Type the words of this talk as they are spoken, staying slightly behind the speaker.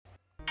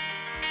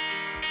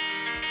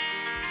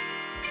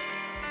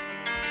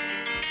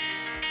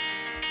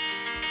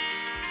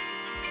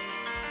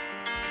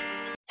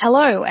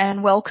Hello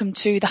and welcome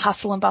to the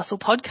Hustle and Bustle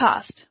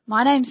podcast.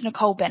 My name's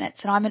Nicole Bennett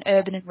and I'm an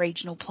urban and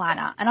regional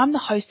planner and I'm the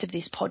host of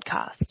this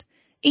podcast.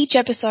 Each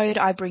episode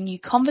I bring you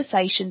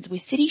conversations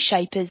with city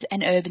shapers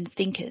and urban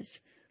thinkers,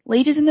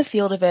 leaders in the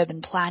field of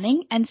urban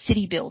planning and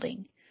city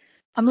building.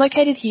 I'm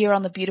located here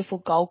on the beautiful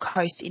Gold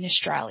Coast in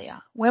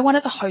Australia. We're one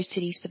of the host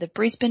cities for the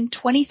Brisbane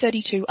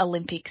 2032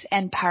 Olympics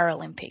and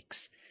Paralympics.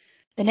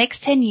 The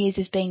next 10 years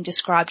is being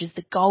described as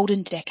the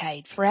golden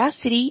decade for our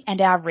city and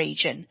our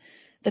region.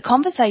 The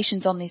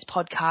conversations on this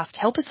podcast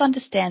help us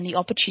understand the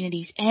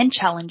opportunities and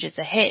challenges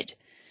ahead.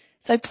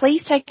 So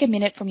please take a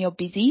minute from your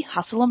busy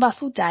hustle and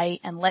bustle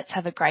day and let's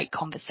have a great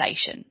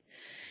conversation.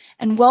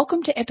 And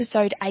welcome to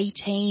episode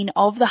 18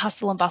 of the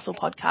Hustle and Bustle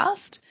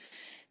podcast.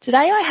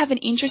 Today I have an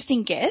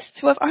interesting guest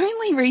who I've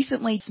only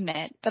recently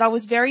met, but I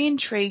was very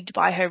intrigued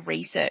by her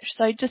research,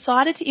 so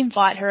decided to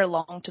invite her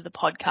along to the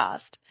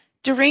podcast.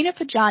 Darina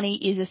Pajani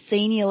is a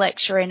senior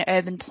lecturer in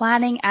urban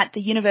planning at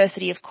the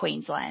University of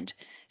Queensland.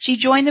 She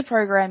joined the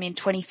program in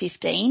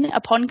 2015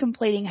 upon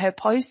completing her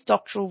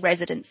postdoctoral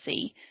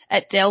residency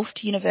at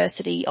Delft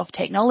University of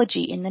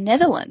Technology in the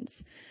Netherlands.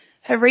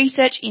 Her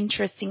research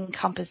interests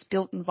encompass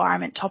built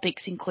environment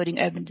topics including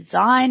urban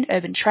design,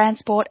 urban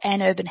transport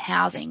and urban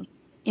housing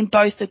in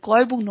both the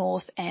global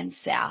north and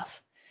south.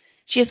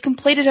 She has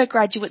completed her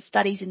graduate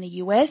studies in the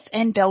US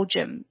and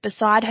Belgium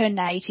beside her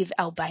native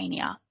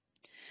Albania.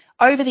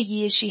 Over the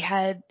years, she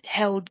had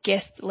held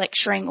guest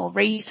lecturing or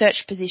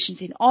research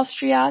positions in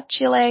Austria,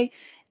 Chile,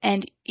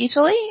 and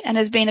Italy, and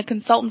has been a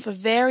consultant for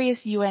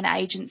various UN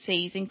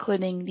agencies,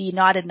 including the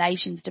United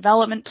Nations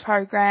Development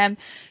Programme,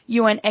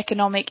 UN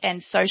Economic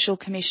and Social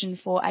Commission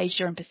for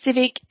Asia and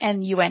Pacific,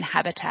 and UN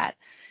Habitat.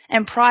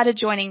 And prior to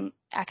joining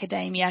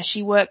academia,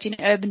 she worked in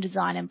urban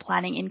design and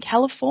planning in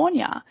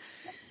California.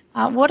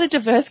 What a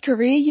diverse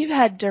career you've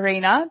had,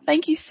 Darina.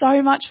 Thank you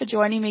so much for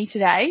joining me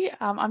today.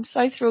 I'm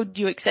so thrilled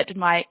you accepted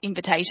my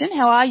invitation.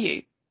 How are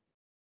you?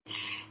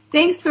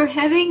 Thanks for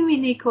having me,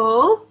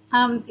 Nicole.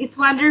 It's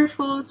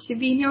wonderful to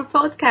be in your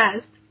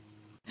podcast.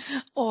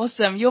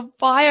 Awesome. Your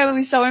bio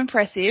is so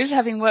impressive,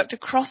 having worked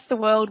across the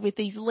world with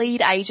these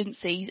lead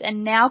agencies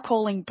and now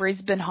calling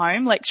Brisbane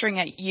home, lecturing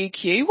at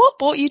UQ. What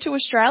brought you to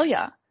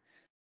Australia?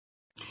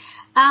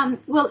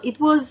 Well, it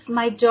was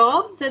my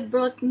job that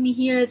brought me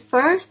here at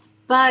first,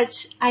 but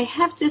I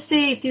have to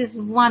say it is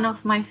one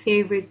of my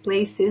favorite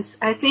places.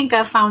 I think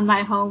I found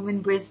my home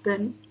in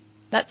Brisbane.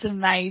 That's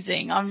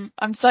amazing.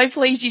 I'm so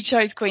pleased you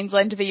chose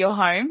Queensland to be your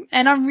home,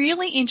 and I'm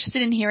really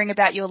interested in hearing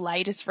about your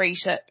latest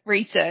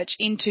research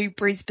into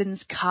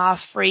Brisbane's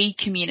car-free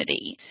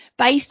community.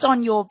 Based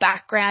on your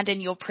background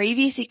and your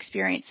previous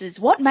experiences,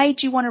 what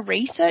made you want to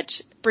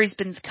research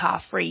Brisbane's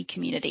car-free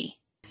community?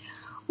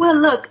 Well,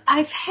 look,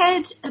 I've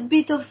had a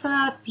bit of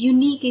a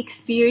unique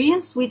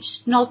experience, which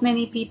not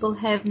many people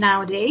have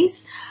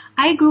nowadays.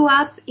 I grew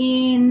up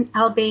in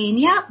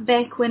Albania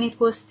back when it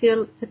was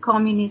still a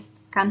communist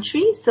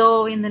country,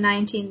 so in the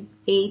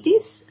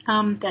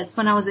 1980s. That's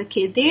when I was a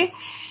kid there.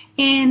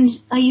 And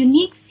a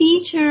unique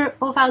feature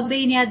of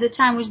Albania at the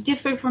time, which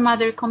differed from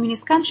other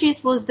communist countries,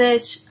 was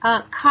that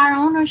car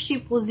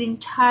ownership was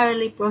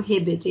entirely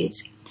prohibited.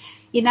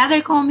 In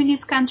other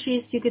communist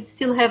countries, you could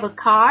still have a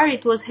car.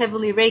 It was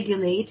heavily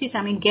regulated.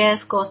 I mean,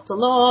 gas cost a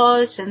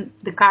lot and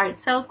the car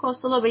itself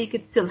cost a lot, but you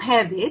could still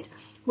have it.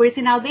 Whereas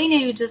in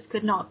Albania, you just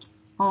could not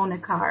own a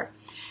car.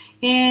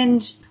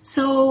 And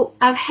so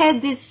I've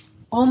had this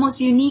almost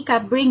unique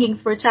upbringing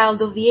for a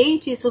child of the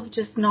 80s of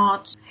just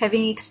not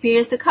having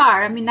experienced a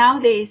car. I mean,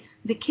 nowadays,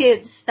 the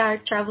kids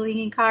start traveling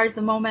in cars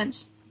the moment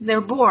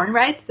they're born,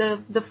 right?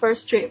 The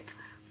first trip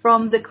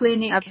from the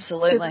clinic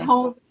Absolutely. to the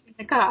home in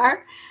the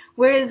car.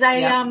 Whereas I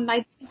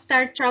didn't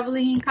start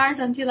traveling in cars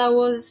until I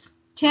was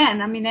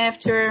 10. I mean,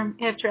 after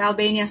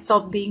Albania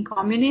stopped being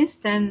communist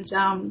and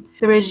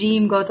the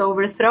regime got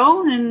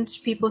overthrown and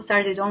people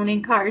started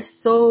owning cars.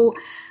 So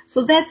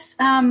that's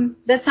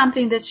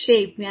something that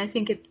shaped me. I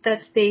think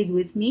that stayed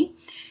with me.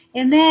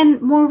 And then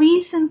more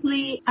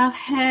recently, I've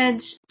had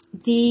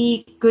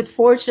the good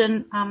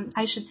fortune,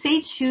 I should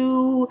say,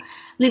 to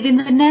live in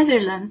the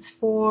Netherlands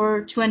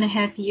for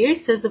 2.5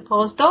 years as a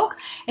postdoc.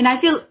 And I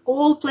feel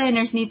all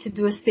planners need to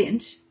do a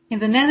stint in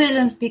the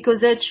Netherlands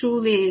because that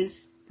truly is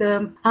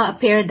the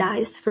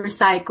paradise for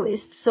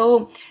cyclists.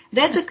 So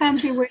that's a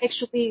country where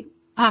actually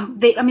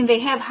they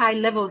have high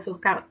levels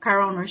of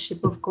car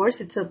ownership, of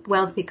course. It's a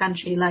wealthy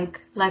country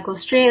like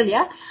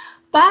Australia.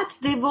 But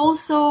they've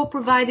also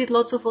provided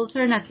lots of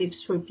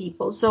alternatives for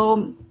people.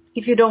 So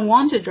if you don't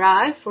want to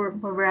drive for a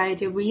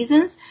variety of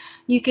reasons,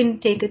 you can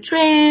take a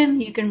tram,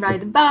 you can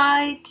ride a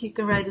bike, you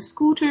can ride a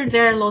scooter.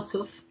 There are lots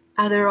of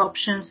other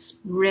options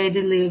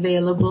readily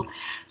available.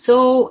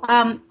 So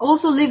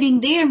also living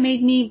there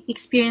made me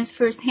experience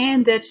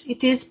firsthand that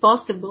it is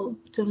possible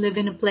to live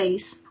in a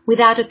place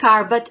without a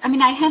car. But I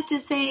mean, I have to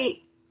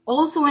say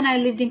also when I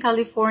lived in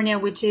California,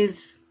 which is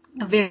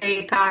a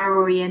very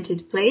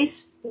car-oriented place,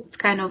 it's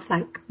kind of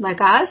like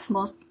us.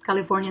 Most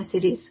Californian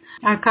cities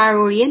are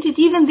car-oriented.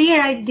 Even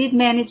there, I did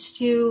manage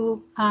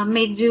to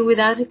make do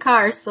without a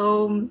car.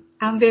 So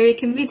I'm very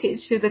committed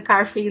to the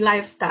car-free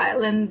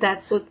lifestyle, and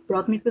that's what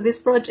brought me to this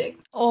project.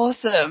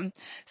 Awesome.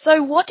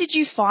 So what did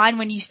you find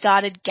when you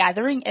started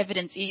gathering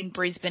evidence in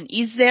Brisbane?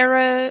 Is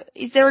there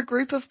a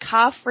group of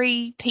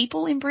car-free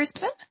people in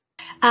Brisbane?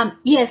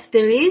 Yes,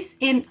 there is.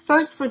 And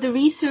first, for the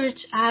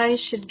research, I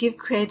should give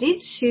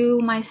credit to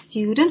my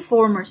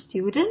former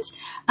student,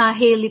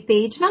 Haley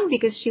Pageman,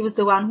 because she was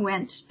the one who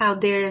went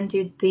out there and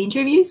did the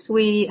interviews.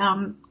 We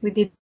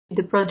did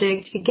the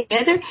project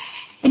together.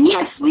 And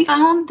yes, we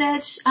found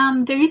that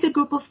there is a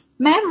group of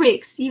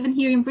mavericks, even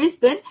here in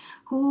Brisbane,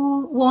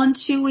 who want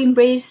to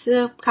embrace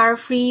a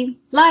car-free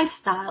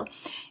lifestyle.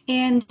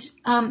 And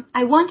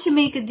I want to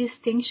make a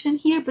distinction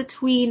here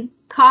between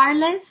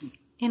carless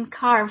and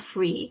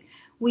car-free.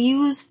 We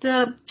use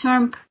the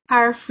term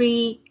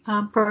car-free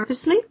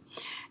purposely.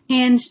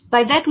 And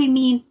by that we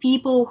mean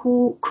people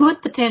who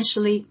could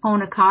potentially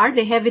own a car.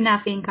 They have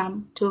enough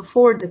income to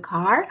afford the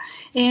car,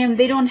 and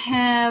they don't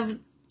have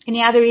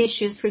any other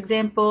issues. For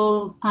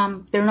example,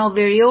 they're not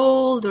very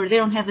old, or they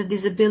don't have a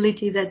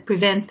disability that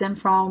prevents them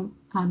from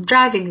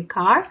driving a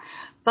car,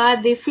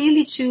 but they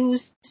freely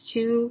choose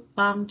to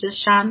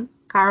just shun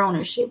car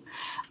ownership.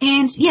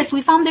 And yes,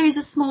 we found there is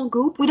a small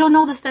group. We don't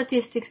know the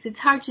statistics. It's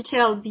hard to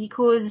tell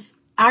because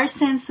our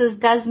census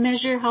does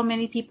measure how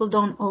many people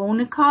don't own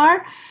a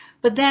car,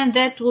 but then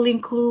that will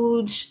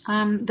include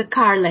the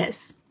carless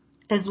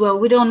as well.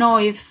 We don't know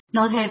if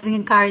not having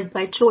a car is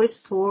by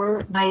choice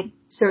or by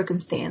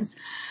circumstance.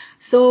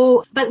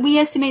 So, but we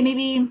estimate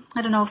maybe,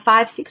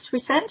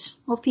 5-6%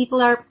 of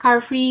people are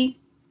car-free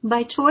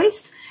by choice.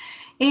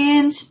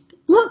 And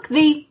look,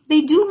 they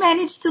do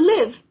manage to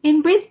live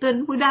in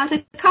Brisbane without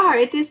a car.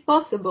 It is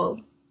possible.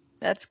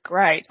 That's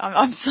great.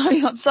 I'm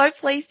so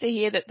pleased to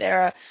hear that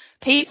there are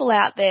people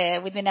out there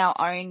within our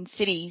own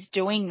cities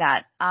doing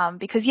that.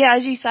 Because yeah,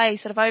 as you say,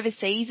 sort of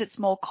overseas it's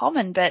more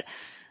common, but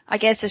I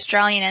guess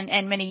Australian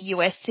and many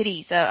US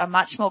cities are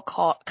much more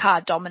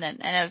car dominant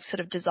and are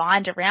sort of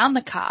designed around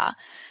the car.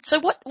 So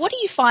what do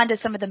you find are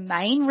some of the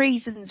main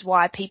reasons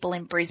why people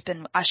in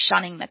Brisbane are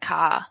shunning the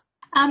car?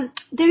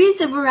 There is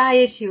a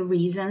variety of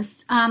reasons.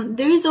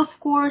 There is, of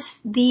course,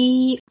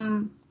 the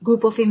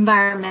group of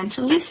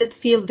environmentalists that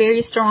feel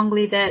very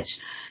strongly that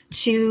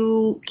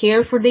to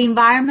care for the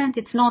environment,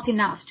 it's not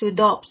enough to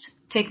adopt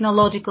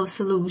technological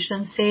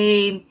solutions,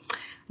 say,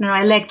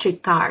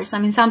 electric cars. I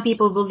mean, some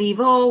people believe,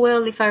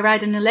 if I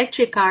ride an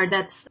electric car,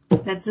 that's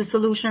the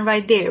solution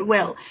right there.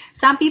 Well,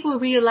 some people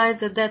realize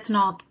that that's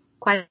not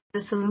quite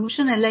the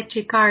solution.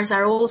 Electric cars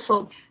are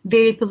also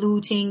very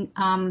polluting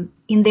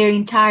in their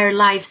entire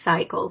life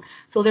cycle.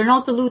 So they're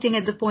not polluting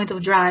at the point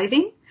of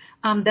driving.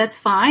 That's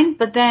fine.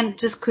 But then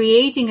just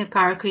creating a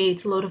car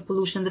creates a lot of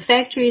pollution. The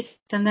factories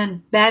and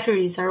then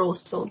batteries are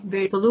also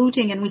very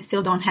polluting, and we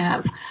still don't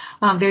have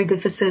very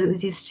good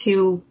facilities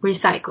to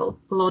recycle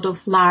a lot of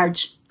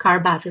large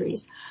car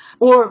batteries.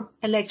 Or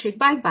electric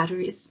bike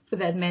batteries, for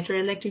that matter,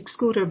 electric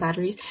scooter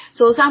batteries.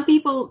 So some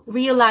people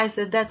realize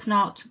that that's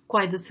not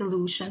quite the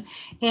solution.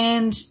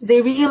 And they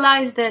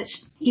realize that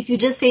if you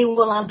just say,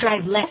 I'll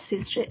drive less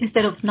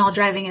instead of not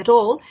driving at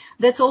all,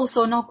 that's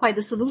also not quite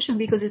the solution,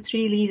 because it's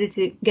really easy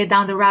to get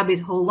down the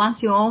rabbit hole.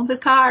 Once you own the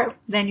car,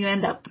 then you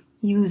end up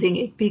using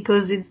it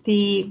because it's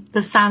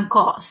the sunk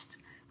cost.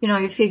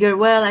 You figure,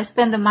 I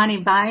spent the money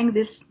buying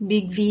this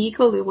big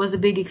vehicle. It was a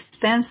big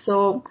expense,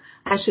 so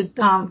I should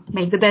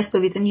make the best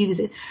of it and use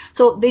it.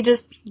 So they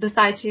just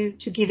decide to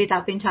give it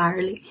up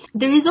entirely.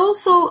 There is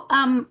also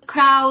a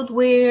crowd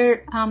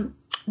where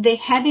they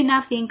have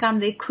enough income,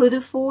 they could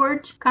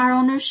afford car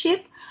ownership,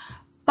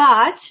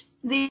 but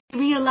they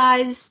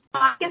realize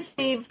I can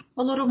save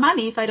a lot of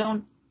money if I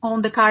don't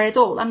own the car at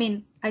all. I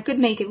mean, I could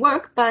make it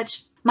work, but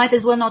might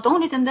as well not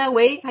own it, and that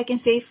way I can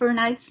save for a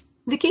nice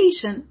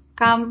vacation.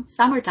 Come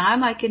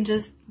summertime, I can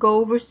just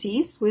go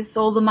overseas with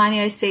all the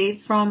money I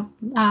save from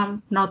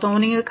not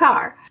owning a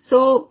car.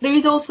 So there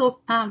is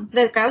also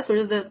that crowd, sort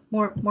of the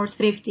more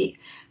thrifty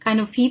kind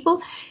of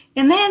people.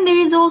 And then there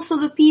is also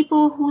the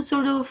people who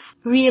sort of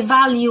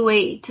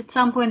reevaluate. At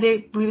some point,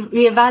 they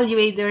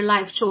reevaluate their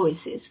life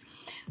choices.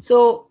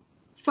 So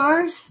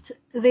first,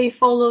 they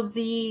follow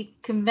the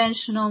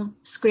conventional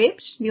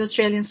script, the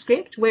Australian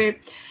script, where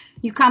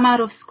you come out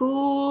of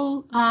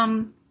school,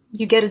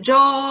 you get a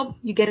job,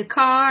 you get a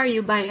car,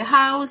 you buy a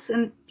house,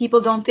 and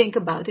people don't think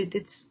about it.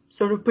 It's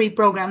sort of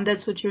pre-programmed.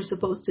 That's what you're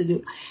supposed to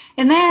do.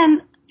 And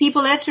then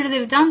people, after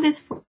they've done this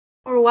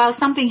for a while,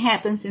 something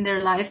happens in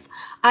their life.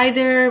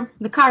 Either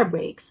the car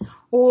breaks,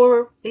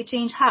 or they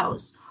change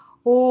house,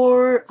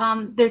 or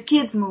their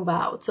kids move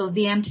out, so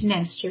the empty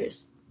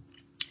nesters.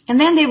 And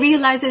then they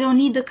realize they don't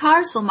need the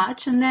car so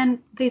much, and then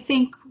they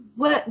think,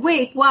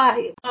 wait,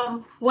 why?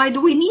 Why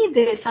do we need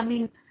this? I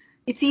mean,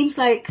 it seems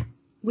like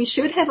we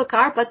should have a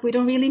car, but we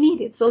don't really need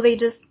it. So they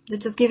just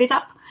give it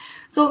up.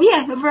 So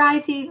yeah, a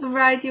variety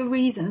of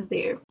reasons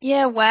there.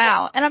 Yeah,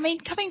 wow. And I mean,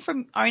 coming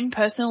from own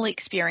personal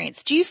experience,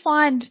 do you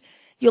find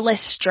you're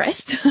less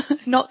stressed,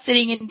 not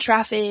sitting in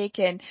traffic?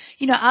 And,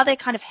 are there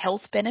kind of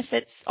health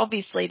benefits?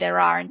 Obviously there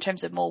are in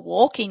terms of more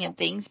walking and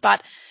things,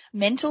 but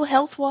mental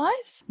health wise?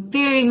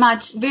 Very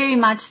much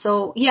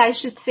so. Yeah, I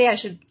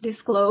should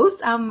disclose.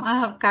 I'm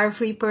a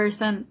car-free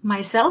person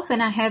myself,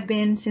 and I have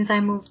been since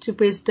I moved to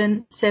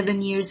Brisbane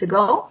 7 years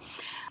ago.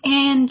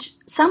 And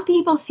some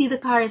people see the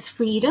car as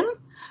freedom.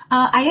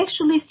 I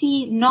actually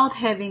see not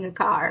having a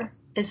car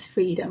as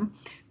freedom,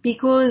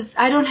 because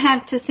I don't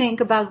have to think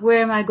about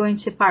where am I going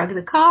to park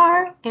the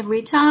car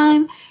every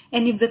time,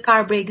 and if the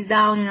car breaks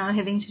down,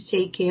 having to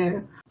take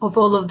care of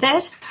all of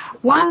that.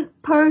 One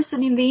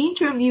person in the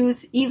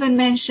interviews even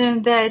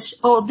mentioned that,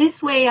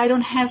 this way I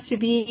don't have to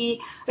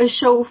be a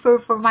chauffeur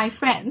for my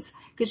friends,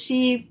 because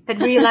she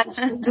had realized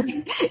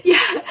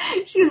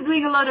she was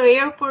doing a lot of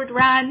airport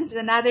runs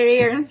and other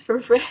errands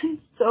for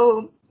friends.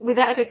 So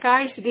without a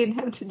car, she didn't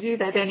have to do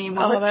that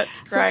anymore. Oh, that's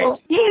great.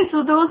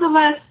 So those of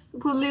us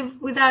who live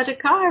without a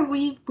car,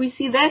 we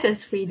see that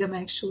as freedom,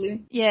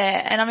 actually.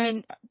 Yeah, and I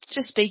mean,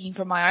 just speaking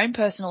from my own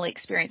personal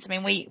experience, I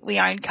mean, we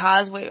own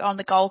cars. We're on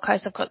the Gold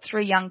Coast. I've got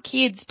 3 young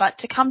kids, but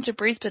to come to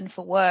Brisbane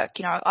for work,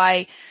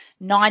 I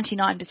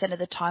 99% of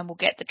the time will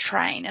get the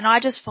train, and I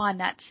just find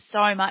that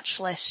so much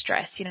less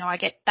stress. I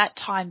get that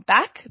time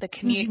back. The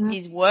commute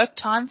is work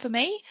time for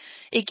me.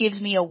 It gives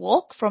me a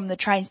walk from the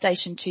train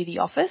station to the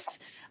office.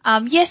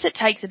 Yes, it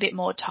takes a bit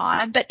more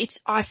time, but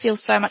I feel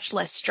so much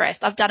less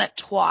stressed. I've done it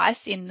twice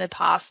in the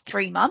past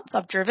 3 months.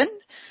 I've driven,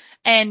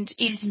 and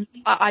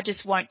I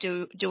just won't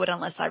do it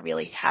unless I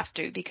really have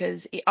to,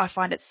 because I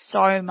find it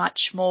so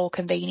much more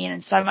convenient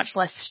and so much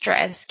less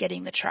stress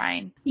getting the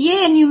train.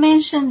 Yeah, and you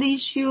mentioned the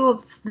issue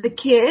of the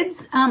kids.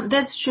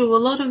 That's true. A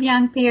lot of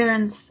young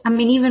parents,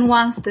 even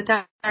ones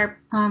that are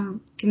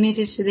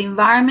committed to the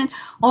environment,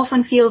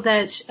 often feel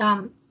that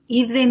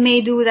if they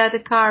may do without a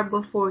car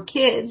before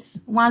kids,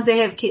 once they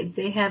have kids,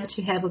 they have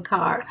to have a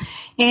car.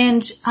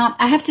 And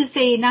I have to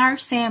say, in our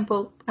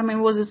sample, it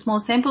was a small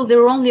sample,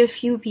 there were only a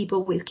few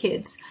people with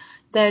kids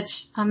that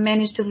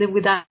managed to live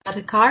without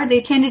a car.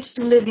 They tended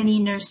to live in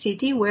inner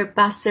city where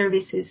bus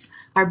services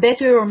are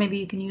better, or maybe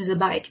you can use a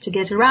bike to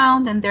get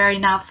around, and there are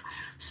enough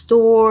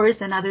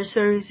stores and other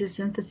services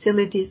and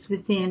facilities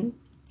within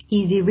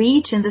easy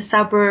reach. In the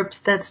suburbs,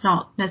 that's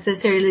not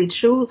necessarily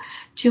true.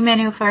 Too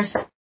many of our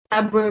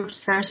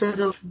suburbs are sort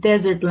of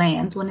desert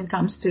lands when it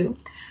comes to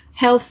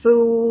health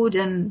food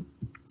and,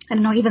 I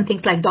don't know, even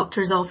things like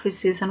doctor's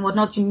offices and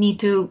whatnot. You need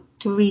to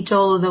reach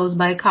all of those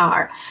by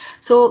car.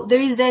 So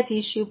there is that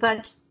issue,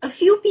 but a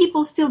few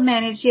people still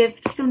manage to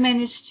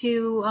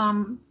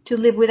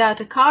live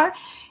without a car,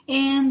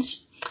 and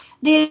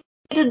they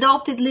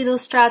adopted little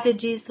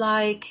strategies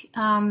like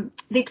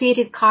they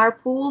created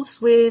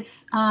carpools with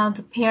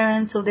the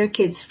parents or their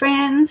kids'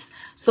 friends,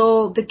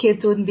 so the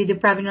kids wouldn't be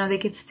deprived. They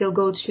could still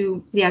go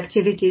to the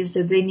activities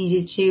that they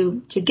needed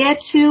to get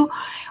to,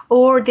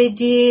 or they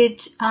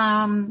did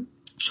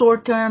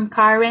short-term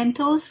car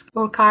rentals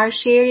or car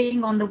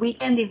sharing on the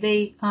weekend if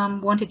they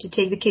wanted to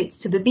take the kids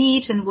to the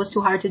beach and it was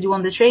too hard to do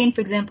on the train. For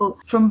example,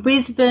 from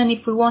Brisbane,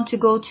 if we want to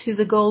go to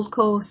the Gold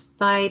Coast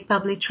by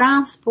public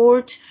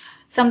transport,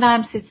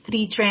 sometimes it's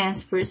 3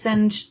 transfers,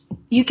 and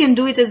you can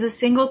do it as a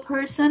single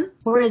person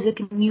or as a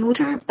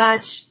commuter,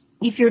 but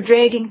if you're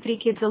dragging 3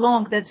 kids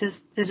along, that's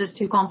just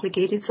too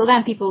complicated. So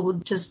then people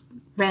would just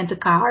rent a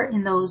car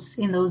in those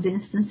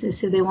instances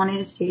if they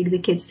wanted to take the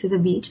kids to the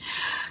beach.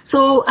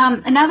 So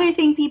another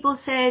thing people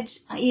said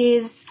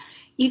is,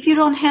 if you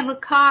don't have a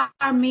car,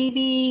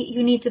 maybe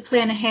you need to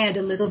plan ahead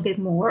a little bit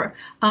more.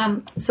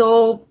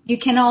 So you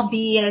cannot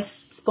be as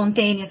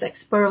spontaneous, like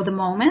spur of the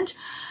moment.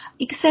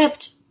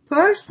 Except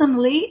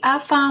personally,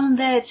 I found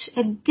that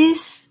at this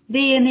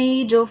day and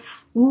age of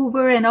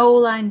Uber and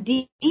Ola and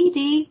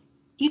Didi,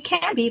 you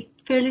can be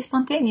fairly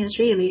spontaneous,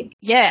 really.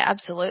 Yeah,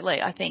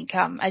 absolutely. I think,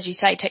 as you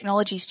say,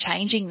 technology's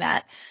changing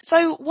that.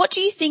 So what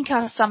do you think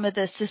are some of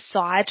the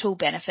societal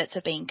benefits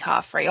of being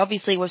car-free?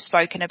 Obviously, we've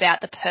spoken about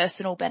the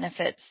personal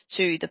benefits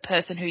to the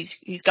person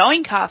who's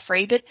going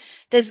car-free, but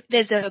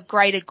there's a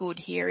greater good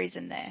here,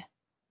 isn't there?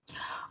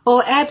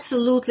 Oh,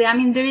 absolutely.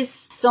 There is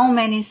so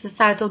many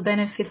societal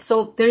benefits.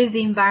 So there is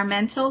the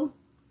environmental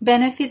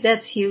benefit.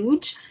 That's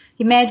huge.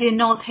 Imagine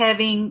not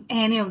having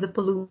any of the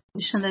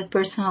pollution that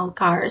personal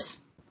cars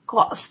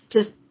cost,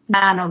 just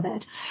none of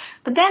that.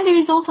 But then there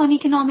is also an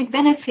economic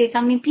benefit.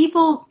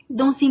 People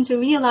don't seem to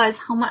realize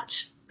how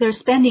much they're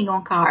spending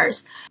on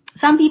cars.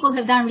 Some people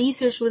have done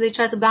research where they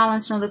try to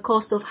balance the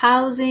cost of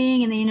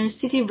housing in the inner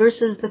city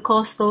versus the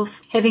cost of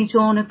having to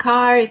own a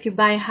car if you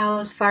buy a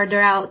house farther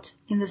out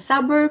in the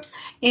suburbs.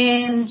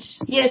 And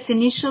yes,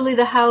 initially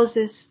the house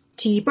is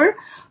cheaper,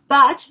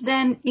 but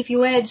then if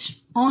you add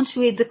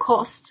onto it the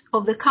cost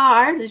of the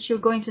car that you're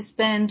going to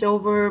spend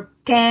over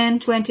 10,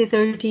 20,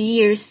 30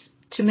 years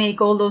to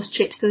make all those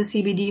trips to the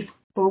CBD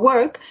for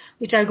work,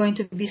 which are going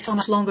to be so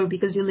much longer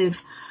because you live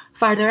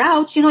farther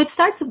out, it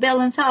starts to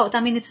balance out.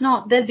 It's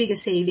not that big a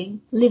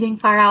saving living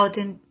far out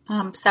in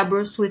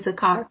suburbs with a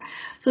car.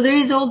 So there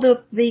is all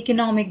the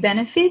economic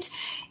benefit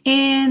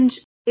and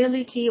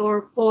ability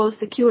or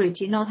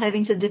security, not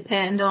having to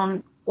depend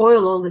on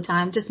oil all the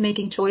time, just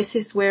making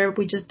choices where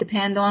we just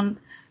depend on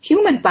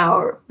human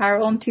power, our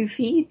own 2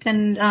 feet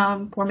and,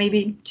 or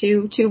maybe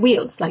two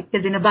wheels, like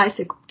as in a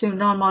bicycle, 2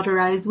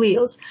 non-motorized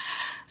wheels.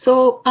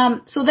 So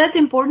that's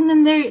important.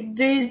 And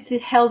there is the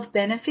health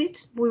benefit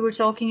we were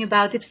talking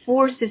about. It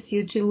forces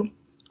you to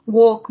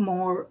walk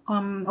more,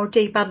 or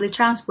take public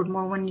transport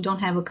more when you don't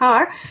have a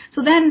car.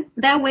 So then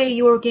that way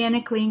you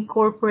organically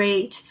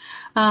incorporate,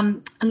 a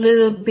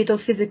little bit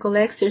of physical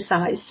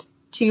exercise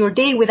to your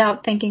day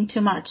without thinking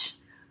too much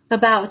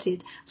about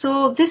it.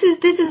 So this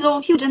is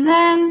all huge. And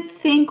then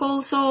think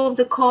also of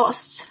the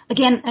cost.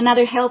 Again,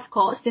 another health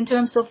cost in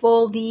terms of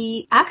all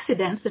the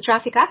accidents, the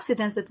traffic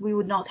accidents that we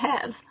would not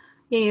have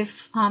if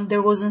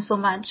there wasn't so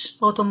much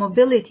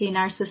automobility in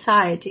our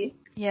society.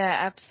 Yeah,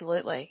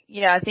 absolutely.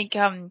 Yeah, I think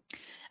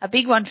a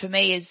big one for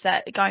me is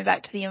that going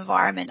back to the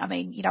environment, I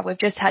mean, you know, we've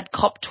just had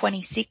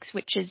COP26,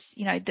 which is,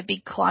 you know, the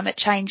big climate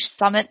change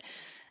summit.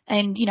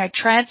 And, you know,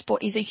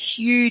 transport is a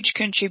huge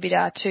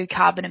contributor to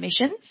carbon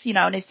emissions, you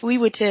know, and if we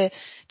were to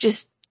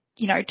just,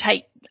 you know,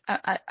 take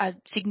a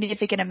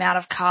significant amount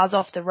of cars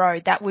off the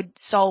road, that would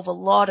solve a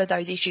lot of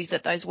those issues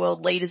that those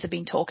world leaders have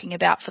been talking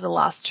about for the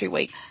last 2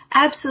 weeks.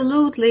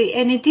 Absolutely.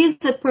 And it is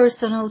a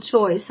personal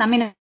choice. I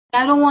mean,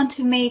 I don't want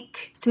to make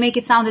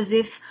it sound as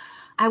if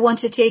I want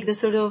to take the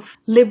sort of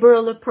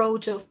liberal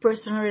approach of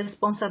personal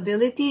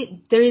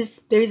responsibility. There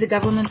is a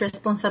government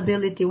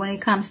responsibility when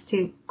it comes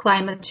to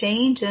climate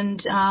change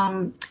and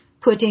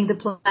putting the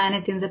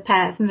planet in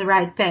the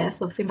right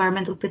path of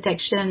environmental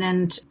protection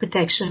and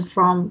protection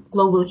from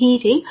global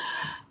heating.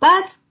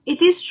 But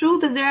it is true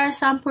that there are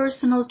some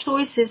personal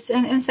choices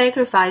and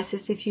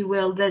sacrifices, if you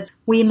will, that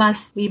we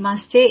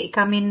must take.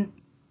 I mean,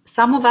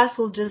 some of us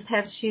will just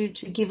have to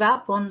give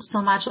up on so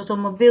much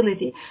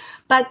automobility.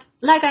 But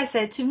like I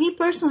said, to me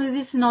personally,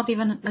 this is not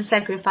even a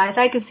sacrifice.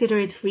 I consider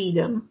it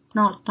freedom,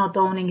 not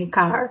owning a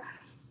car.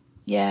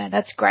 Yeah,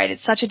 that's great.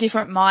 It's such a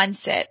different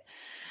mindset.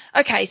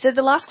 Okay, so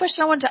the last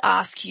question I wanted to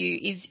ask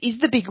you is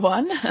the big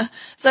one.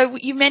 So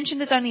you mentioned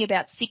there's only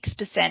about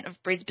 6%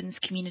 of Brisbane's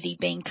community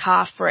being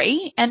car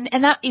free, and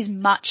that is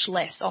much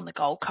less on the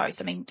Gold Coast.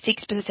 I mean,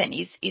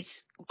 6% is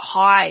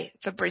high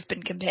for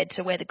Brisbane compared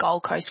to where the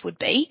Gold Coast would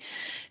be.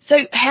 So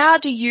how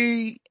do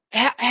you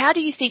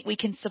think we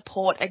can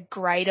support a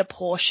greater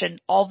portion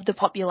of the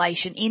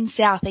population in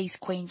southeast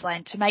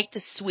Queensland to make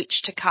the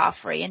switch to car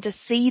free and to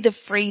see the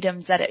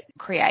freedoms that it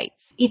creates?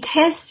 It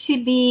has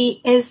to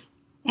be, as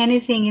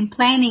anything in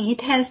planning,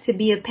 it has to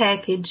be a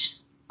package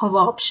of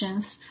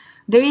options.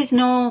 There is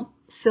no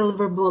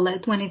silver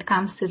bullet when it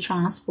comes to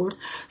transport.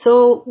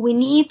 So we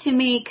need to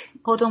make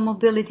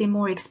automobility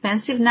more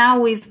expensive.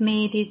 Now we've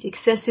made it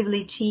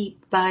excessively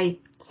cheap by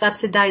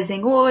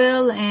subsidizing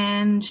oil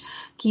and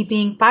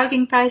keeping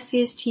parking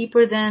prices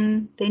cheaper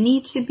than they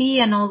need to be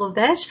and all of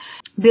that.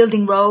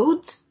 Building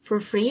roads for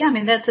free. I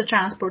mean, that's a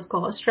transport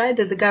cost, right?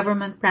 That the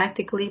government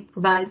practically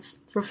provides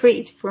for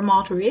free for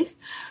motorists.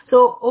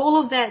 So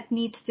all of that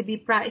needs to be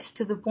priced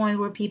to the point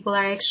where people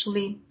are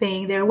actually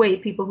paying their way.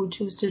 People who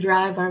choose to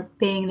drive are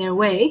paying their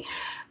way.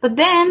 But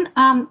then,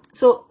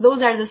 so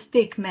those are the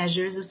stick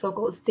measures, the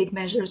so-called stick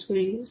measures where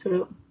you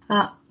sort of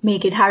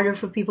make it harder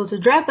for people to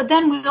drive. But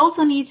then we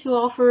also need to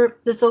offer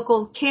the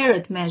so-called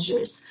carrot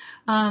measures,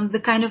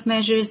 the kind of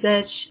measures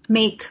that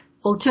make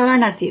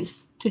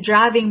alternatives to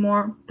driving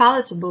more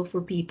palatable for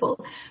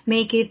people,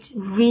 make it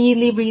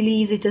really,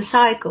 really easy to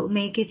cycle,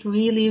 make it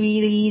really,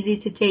 really easy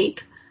to take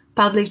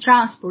public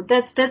transport.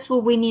 That's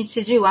what we need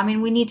to do. I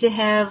mean, we need to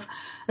have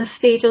a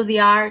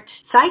state-of-the-art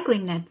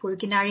cycling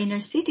network in our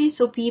inner city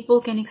so people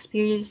can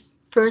experience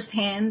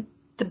firsthand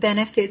the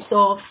benefits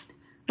of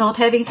not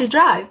having to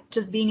drive,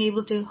 just being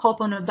able to hop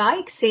on a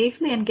bike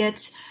safely and get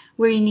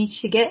where you need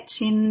to get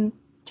in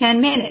 10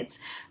 minutes.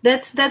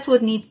 That's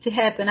what needs to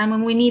happen. I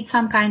mean, we need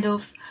some kind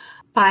of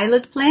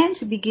pilot plan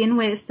to begin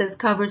with that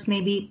covers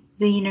maybe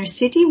the inner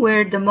city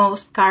where the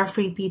most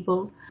car-free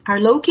people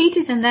are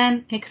located, and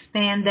then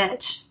expand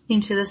that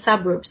into the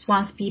suburbs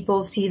once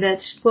people see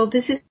that, well,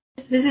 this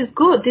is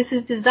good, this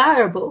is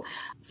desirable.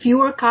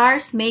 Fewer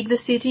cars make the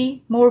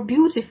city more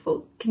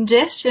beautiful.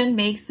 Congestion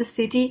makes the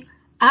city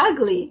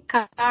ugly.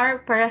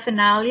 Car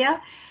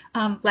paraphernalia,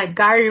 like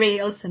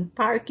guardrails and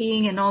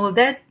parking and all of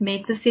that,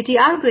 make the city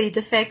ugly. It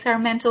affects our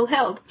mental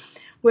health.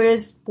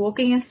 Whereas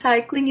walking and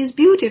cycling is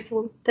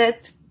beautiful. That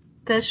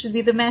should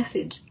be the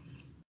message.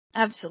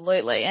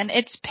 Absolutely. And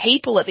it's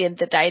people at the end of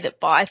the day that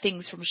buy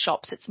things from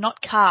shops. It's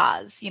not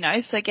cars, you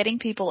know, so getting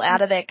people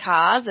out of their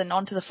cars and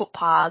onto the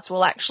footpaths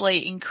will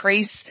actually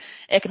increase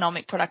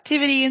economic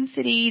productivity in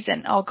cities.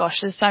 And oh gosh,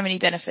 there's so many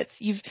benefits.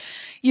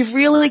 You've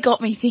really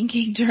got me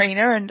thinking,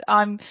 Darina,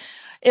 and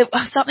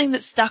something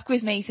that stuck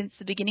with me since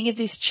the beginning of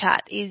this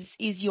chat is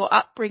your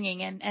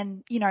upbringing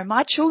and, you know,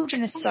 my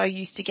children are so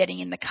used to getting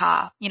in the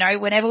car. You know,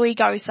 whenever we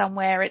go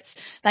somewhere,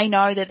 they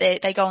know that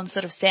they go and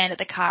sort of stand at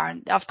the car,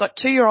 and I've got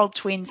 2-year-old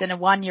twins and a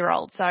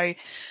 1-year-old. So,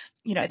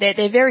 you know,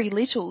 they're very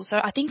little. So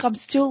I think I've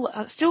still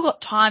got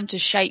time to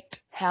shape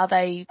how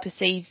they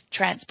perceive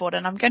transport.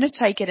 And I'm going to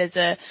take it as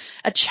a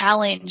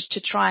challenge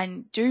to try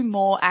and do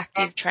more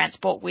active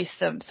transport with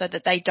them so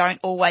that they don't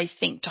always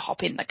think to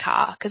hop in the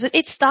car, because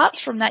it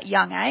starts from that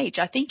young age.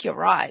 I think you're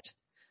right.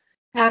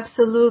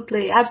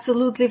 Absolutely,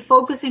 absolutely.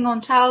 Focusing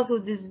on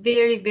childhood is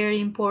very,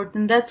 very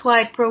important. That's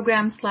why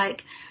programs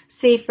like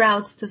Safe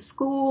Routes to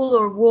School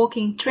or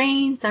walking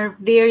trains are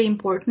very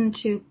important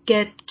to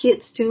get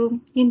kids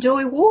to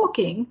enjoy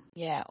walking.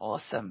 Yeah,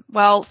 awesome.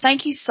 Well,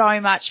 thank you so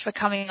much for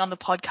coming on the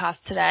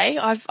podcast today.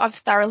 I've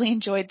thoroughly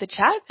enjoyed the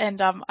chat, and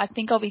I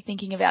think I'll be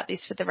thinking about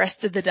this for the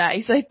rest of the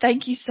day. So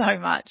thank you so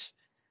much.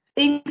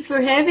 Thanks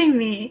for having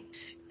me.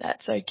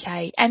 That's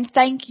okay. And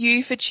thank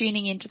you for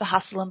tuning into the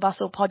Hustle and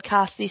Bustle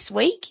podcast this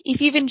week.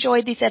 If you've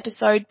enjoyed this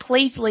episode,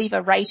 please leave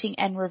a rating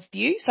and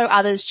review so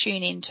others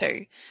tune in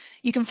too.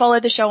 You can follow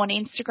the show on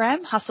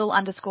Instagram,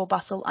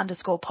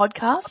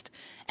 hustle_bustle_podcast,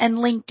 and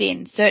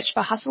LinkedIn. Search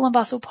for Hustle and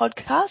Bustle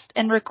Podcast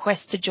and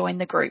request to join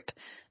the group.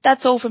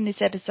 That's all from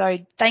this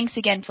episode. Thanks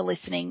again for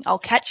listening. I'll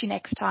catch you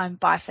next time.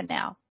 Bye for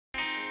now.